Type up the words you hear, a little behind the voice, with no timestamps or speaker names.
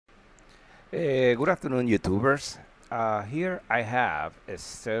Good afternoon, YouTubers. Here I have a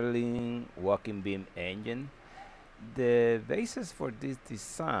Stirling Walking Beam Engine. The basis for this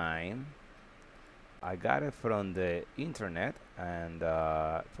design, I got it from the internet and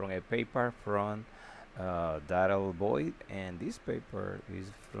from a paper from Daryl Boyld, and this paper is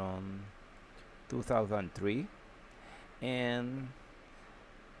from 2003. And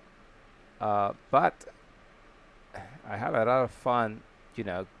but I have a lot of fun,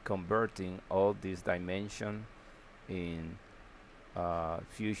 converting all these dimension in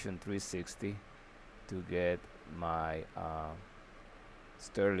Fusion 360 to get my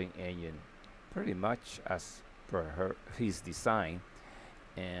Stirling engine pretty much as per his design,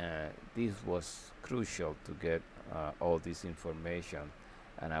 and this was crucial to get all this information,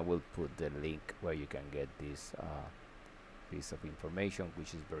 and I will put the link where you can get this piece of information,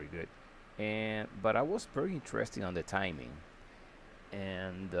 which is very good. And but I was very interested on the timing,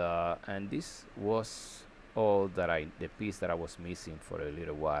 and this was all that the piece that I was missing for a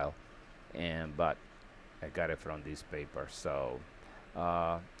little while, and but I got it from this paper. So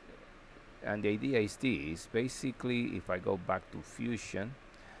uh, and the idea is this: basically, if I go back to Fusion,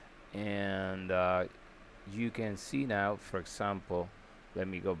 and you can see now, for example, let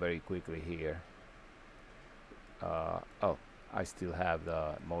me go very quickly here. Oh, I still have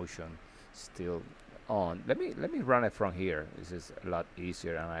the motion still on. Let me run it from here. This is a lot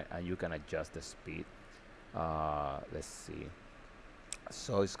easier, and you can adjust the speed. Let's see.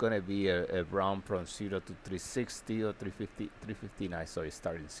 So it's gonna be a run from 0 to 360 or 350, 359. So it's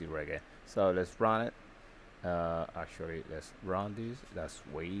starting 0 again. So let's run it. Actually, let's run this. That's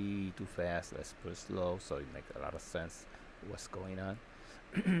way too fast. Let's put it slow so it makes a lot of sense what's going on.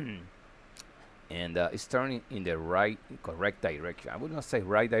 And it's turning in the correct direction. I would not say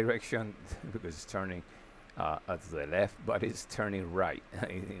right direction because it's turning to the left, but it's turning right.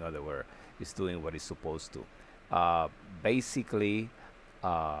 In other words, it's doing what it's supposed to. Basically,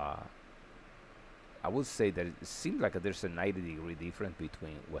 uh, I would say that it seems like there's a 90-degree difference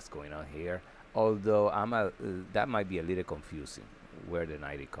between what's going on here. Although that might be a little confusing where the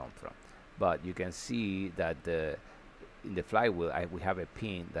 90 come from. But you can see that in the flywheel, we have a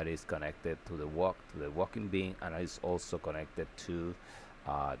pin that is connected to the walking beam, and it's also connected to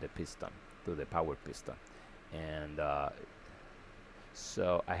the piston, to the power piston. And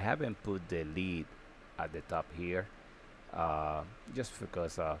so I haven't put the lead at the top here, just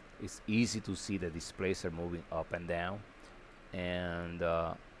because it's easy to see the displacer moving up and down, and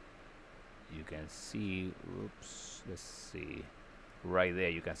you can see, oops, let's see, right there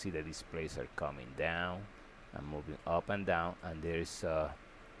you can see the displacer coming down and moving up and down, and there's a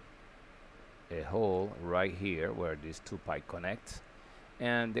hole right here where these two pipe connect,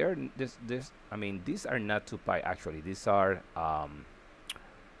 and this I mean, these are not two pipe, actually these are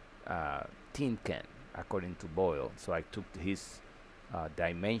tin can according to Boyle. So I took his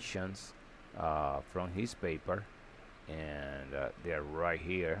dimensions from his paper, and they're right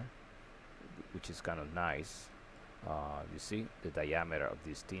here, which is kind of nice. You see the diameter of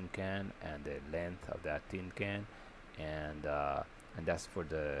this tin can and the length of that tin can, and that's for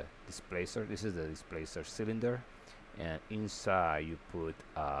the displacer. This is the displacer cylinder, and inside you put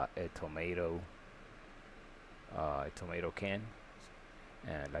a tomato can,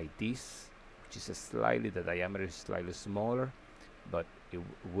 and like this, which is the diameter is slightly smaller, but it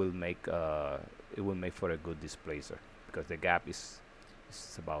will make for a good displacer because the gap is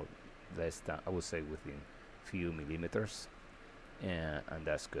about less than, I would say, within few millimeters, and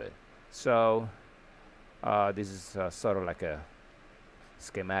that's good. So this is sort of like a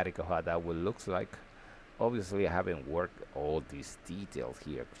schematic of how that will looks like. Obviously, I haven't worked all these details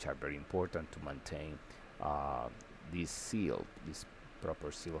here, which are very important to maintain this seal, this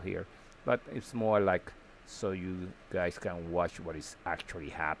proper seal here. But it's more like so you guys can watch what is actually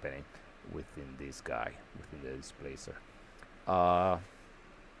happening within this guy, within the displacer. Uh,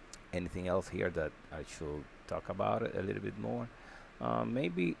 Anything else here that I should talk about it a little bit more?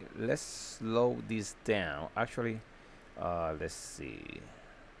 Maybe let's slow this down. Actually, let's see.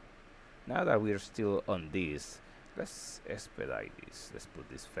 Now that we're still on this, let's expedite this. Let's put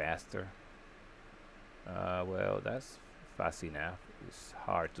this faster. Well, that's fast enough. It's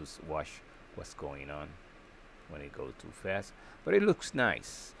hard to watch what's going on when it goes too fast, but it looks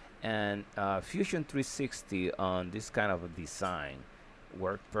nice. And Fusion 360 on this kind of a design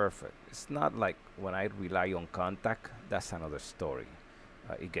work perfect. It's not like when I rely on contact. That's another story.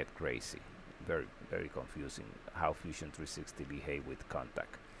 It get crazy, very confusing how Fusion 360 behave with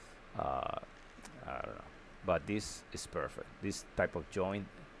contact. Uh, I don't know, but this is perfect. This type of joint,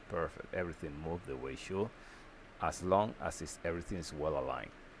 perfect. Everything moves the way it should, as long as everything is well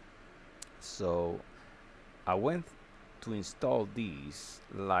aligned. So I went to install these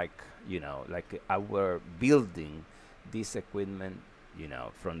like, like I were building this equipment,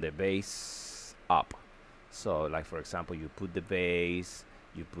 from the base up. So like for example, you put the base,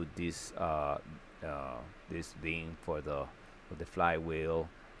 you put this beam for the flywheel,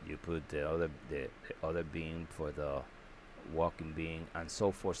 you put the other beam for the walking beam, and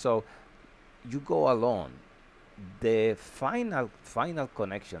so forth. So you go along. The final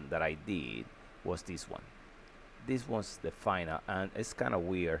connection that I did was this one. This one's the final, and it's kind of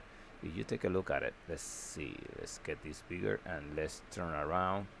weird. If you take a look at it, let's see. Let's get this bigger and let's turn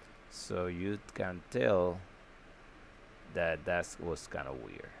around, so you can tell that that was kind of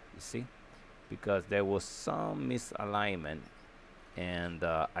weird. You see, because there was some misalignment, and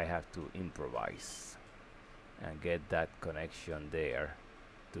I have to improvise and get that connection there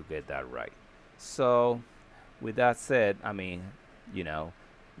to get that right. So with that said, I mean, you know,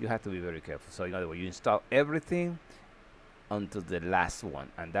 you have to be very careful. So in other words, you install everything until the last one,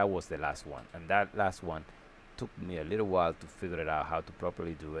 and that was the last one. And that last one took me a little while to figure it out how to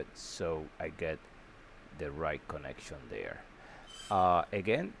properly do it, so I get the right connection there.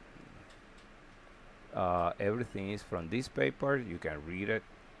 Again, everything is from this paper. You can read it.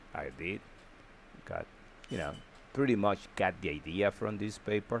 I did. Got, you know, pretty much got the idea from this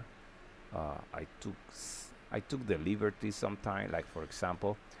paper. I took the liberty sometime, like for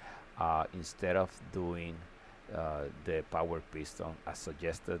example, instead of doing the power piston as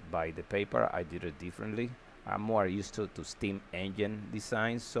suggested by the paper, I did it differently. I'm more used to steam engine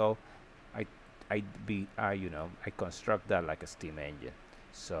design, so I construct that like a steam engine.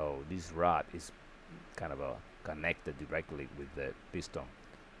 So this rod is kind of connected directly with the piston,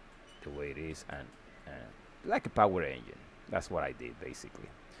 the way it is, and like a power engine. That's what I did basically,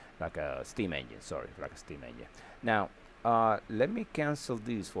 like a steam engine. Sorry, like a steam engine. Now, let me cancel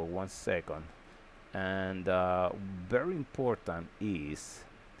this for 1 second. And very important is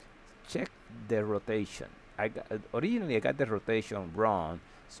check the rotation. Originally I got the rotation wrong,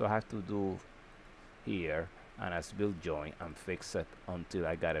 so I have to do here and as build joint and fix it until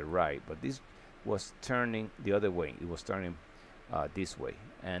I got it right. But this was turning the other way. It was turning this way,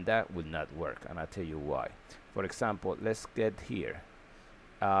 and that will not work, and I'll tell you why. For example, let's get here.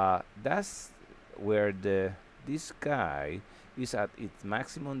 That's where this guy is at its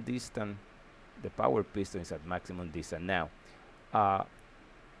maximum distance. The power piston is at maximum distance. Now,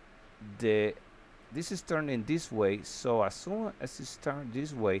 this is turning this way, so as soon as it's turned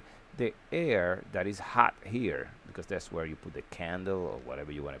this way, the air that is hot here, because that's where you put the candle or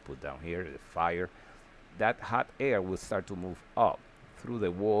whatever you want to put down here, the fire, that hot air will start to move up through the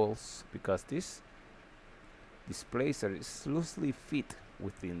walls, because this displacer is loosely fit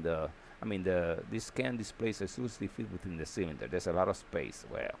within this can displacer is loosely fit within the cylinder. There's a lot of space.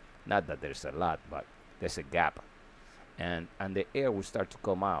 Well, not that there's a lot, but there's a gap, and the air will start to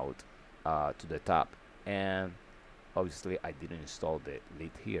come out to the top. And obviously I didn't install the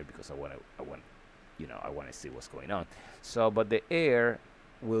lid here because I want to see what's going on. So, but the air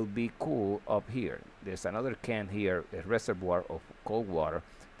will be cool up here. There's another can here, a reservoir of cold water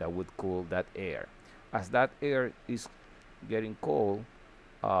that would cool that air. As that air is getting cold,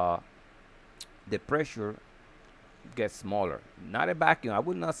 the pressure gets smaller. Not a vacuum. I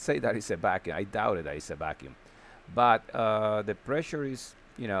would not say that it's a vacuum. I doubt it that it's a vacuum. But the pressure is,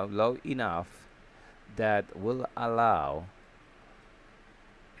 low enough that will allow,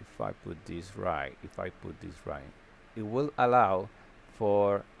 if I put this right, it will allow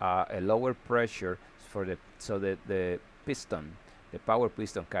for a lower pressure so that the piston, the power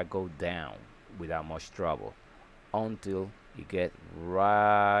piston, can go down without much trouble until you get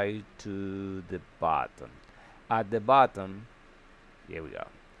right to the bottom. At the bottom, here we go.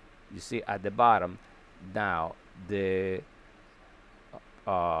 You see at the bottom now, the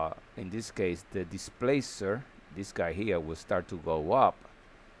in this case the displacer, this guy here, will start to go up,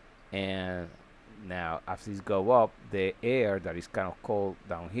 and now after it go up, the air that is kind of cold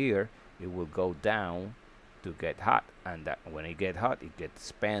down here, it will go down to get hot, and that when it get hot, it gets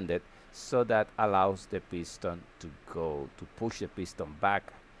expanded, so that allows the piston to push the piston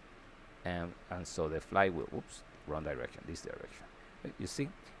back, and so the flywheel, oops, wrong direction, this direction, you see,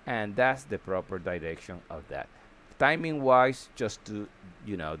 and that's the proper direction of that. Timing wise, just to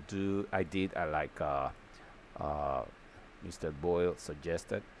I did like Mr. Boyld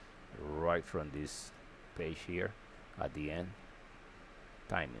suggested, right from this page here at the end.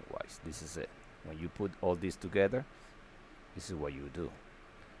 Timing wise, this is it. When you put all this together, this is what you do.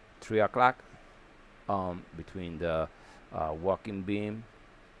 3 o'clock between the walking beam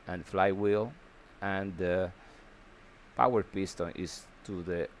and flywheel, and the power piston is to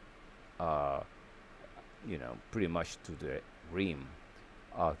the uh, pretty much to the rim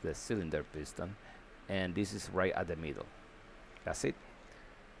of the cylinder piston, and this is right at the middle. That's it.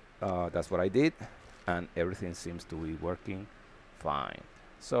 That's what I did, and everything seems to be working fine.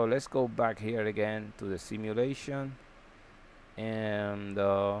 So let's go back here again to the simulation, and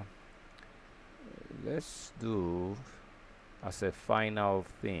let's do, as a final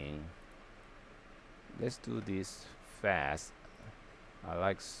thing, let's do this fast. I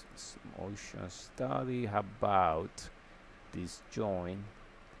like motion study. How about this joint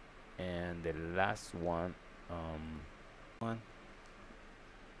and the last one,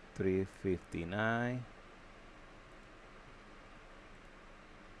 359.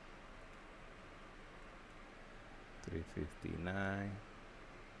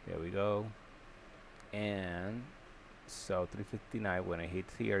 There we go. And so 359, when I hit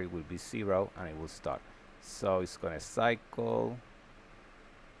here, it will be 0 and it will start. So it's gonna cycle.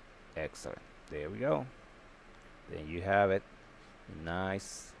 Excellent. There we go. Then you have it.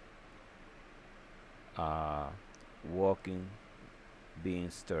 Nice walking beam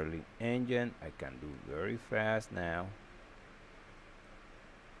Stirling engine. I can do very fast now.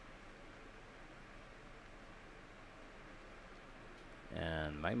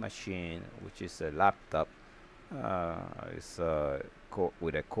 And my machine, which is a laptop, is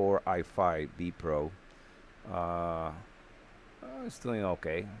with a Core i5 B Pro. It's doing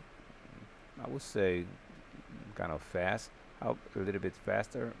okay. I would say kind of fast. A little bit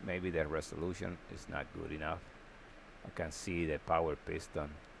faster. Maybe the resolution is not good enough. I can see the power piston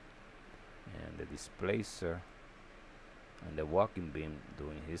and the displacer and the walking beam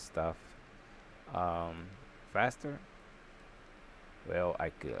doing his stuff. Faster? Well, I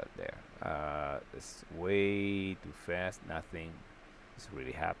could there. It's way too fast. Nothing is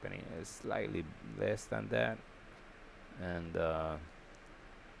really happening. It's slightly less than that, and I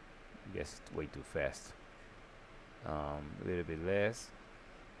guess it's way too fast. A little bit less.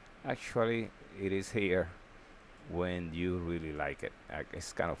 Actually, it is here when you really like it.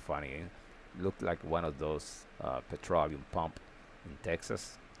 It's kind of funny. It looked like one of those petroleum pump in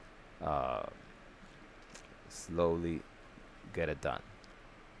Texas. Slowly get it done.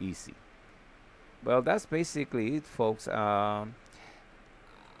 Easy. Well, that's basically it, folks. I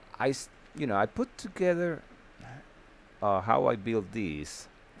put together how I build these,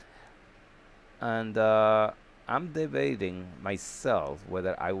 and I'm debating myself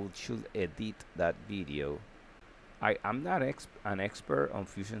whether I should edit that video. I'm not an expert on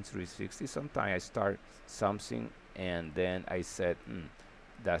Fusion 360. Sometimes I start something and then I said,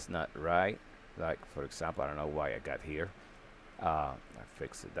 that's not right. Like, for example, I don't know why I got here. I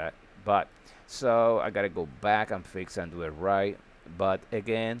fixed that. But, so I got to go back and fix and do it right. But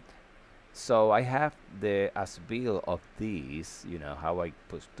again, so I have the as-built of these, how I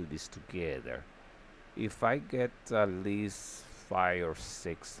put this together. If I get at least 5 or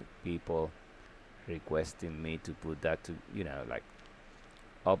 6 people requesting me to put that to, like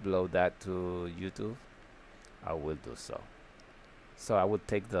upload that to YouTube, I will do so. So I would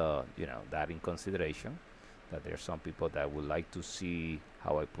take the, that in consideration, that there are some people that would like to see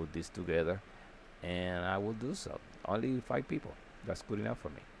how I put this together, and I will do so. Only 5 people. That's good enough for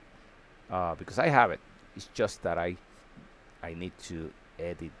me. Because I have it. It's just that I need to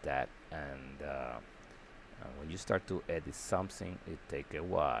edit that, and when you start to edit something, it takes a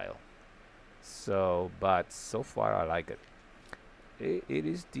while. So, but so far I like it. It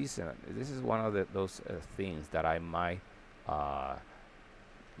is decent. This is one of those things that I might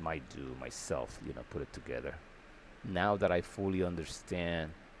do myself. Put it together. Now that I fully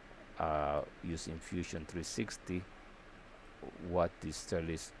understand using Fusion 360, what the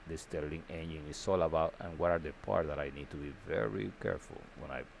Stirling engine is all about, and what are the parts that I need to be very careful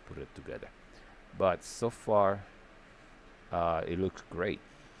when I put it together. But so far, it looks great.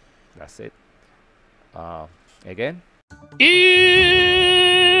 That's it. Again,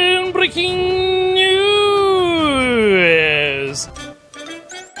 in breaking news,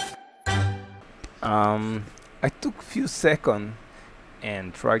 I took few seconds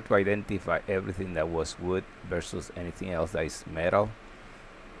and tried to identify everything that was wood versus anything else that is metal.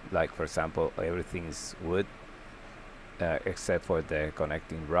 Like, for example, everything is wood except for the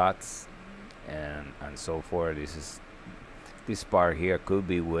connecting rods and so forth. This part here could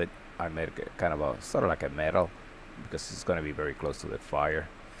be wood. I made it kind of sort of like a metal because it's going to be very close to the fire.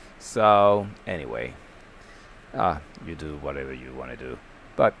 So anyway, you do whatever you want to do,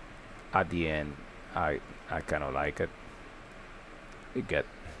 but at the end, I kind of like it. It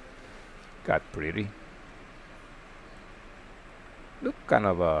got pretty. Look kind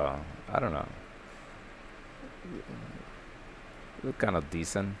of I don't know. Look kind of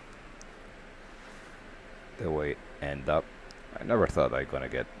decent. the way it end up. I never thought I'd gonna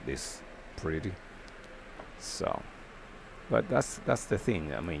get this pretty. So, but that's the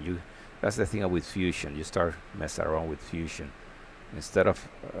thing. I mean, that's the thing with Fusion. You start messing around with Fusion instead of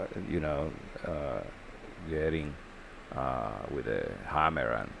getting with a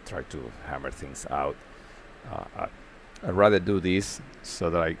hammer and try to hammer things out. I'd rather do this so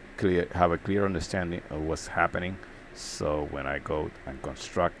that I have a clear understanding of what's happening. So when I go and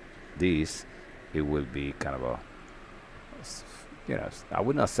construct this, it will be kind of a, I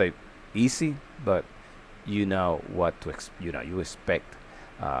would not say easy, but you know what to you expect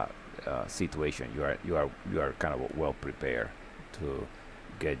situation. You are kind of well prepared to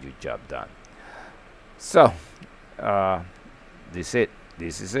get your job done. So this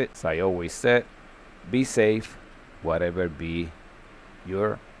is it. As I always said, be safe, whatever be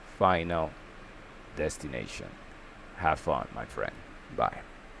your final destination. Have fun, my friend. Bye.